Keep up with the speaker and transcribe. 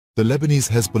The Lebanese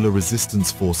Hezbollah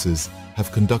resistance forces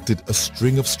have conducted a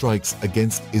string of strikes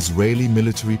against Israeli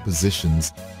military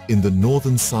positions in the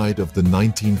northern side of the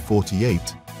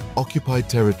 1948 occupied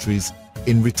territories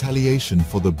in retaliation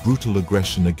for the brutal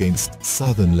aggression against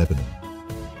southern Lebanon.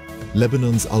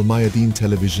 Lebanon's Al Mayadeen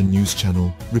television news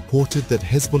channel reported that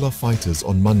Hezbollah fighters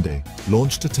on Monday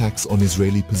launched attacks on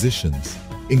Israeli positions,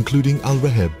 including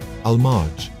Al-Raheb,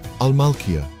 Al-Marj,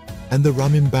 Al-Malkiya, and the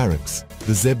Ramim barracks,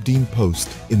 the Zebdeen post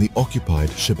in the occupied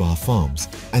Shebaa farms,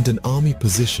 and an army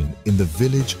position in the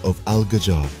village of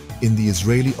Al-Gajar in the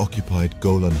Israeli-occupied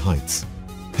Golan Heights.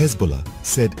 Hezbollah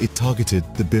said it targeted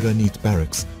the Biranit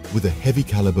barracks with a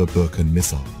heavy-caliber Burkan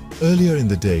missile. Earlier in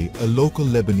the day, a local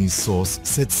Lebanese source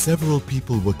said several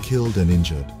people were killed and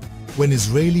injured when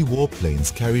Israeli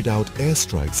warplanes carried out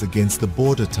airstrikes against the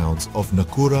border towns of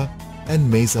Nakura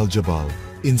and Maiz al-Jabal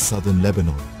in southern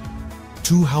Lebanon.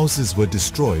 2 houses were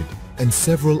destroyed and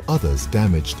several others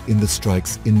damaged in the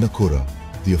strikes in Nakura,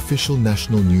 the official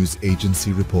national news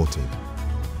agency reported.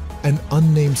 An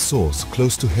unnamed source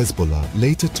close to Hezbollah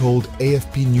later told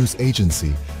AFP news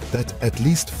agency that at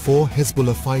least 4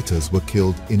 Hezbollah fighters were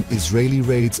killed in Israeli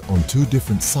raids on 2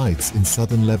 different sites in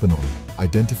southern Lebanon,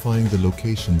 identifying the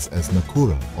locations as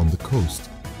Nakura on the coast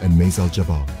and Maiz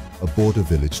al-Jabal, a border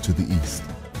village to the east.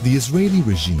 The Israeli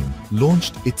regime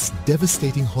launched its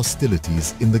devastating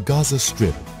hostilities in the Gaza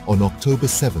Strip on October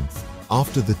 7th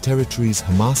after the territory's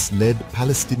Hamas-led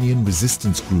Palestinian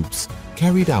resistance groups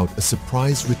carried out a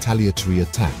surprise retaliatory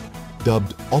attack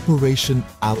dubbed Operation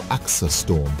Al-Aqsa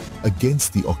Storm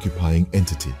against the occupying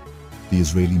entity. The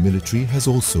Israeli military has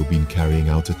also been carrying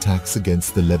out attacks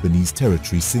against the Lebanese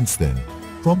territory since then,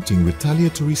 prompting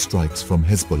retaliatory strikes from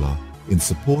Hezbollah in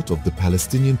support of the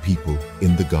Palestinian people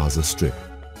in the Gaza Strip.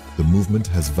 The movement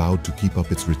has vowed to keep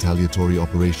up its retaliatory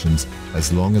operations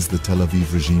as long as the Tel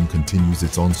Aviv regime continues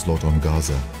its onslaught on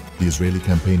Gaza. The Israeli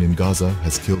campaign in Gaza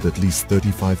has killed at least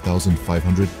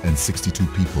 35,562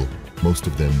 people, most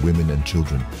of them women and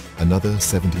children. Another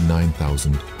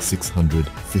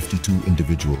 79,652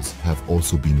 individuals have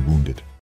also been wounded.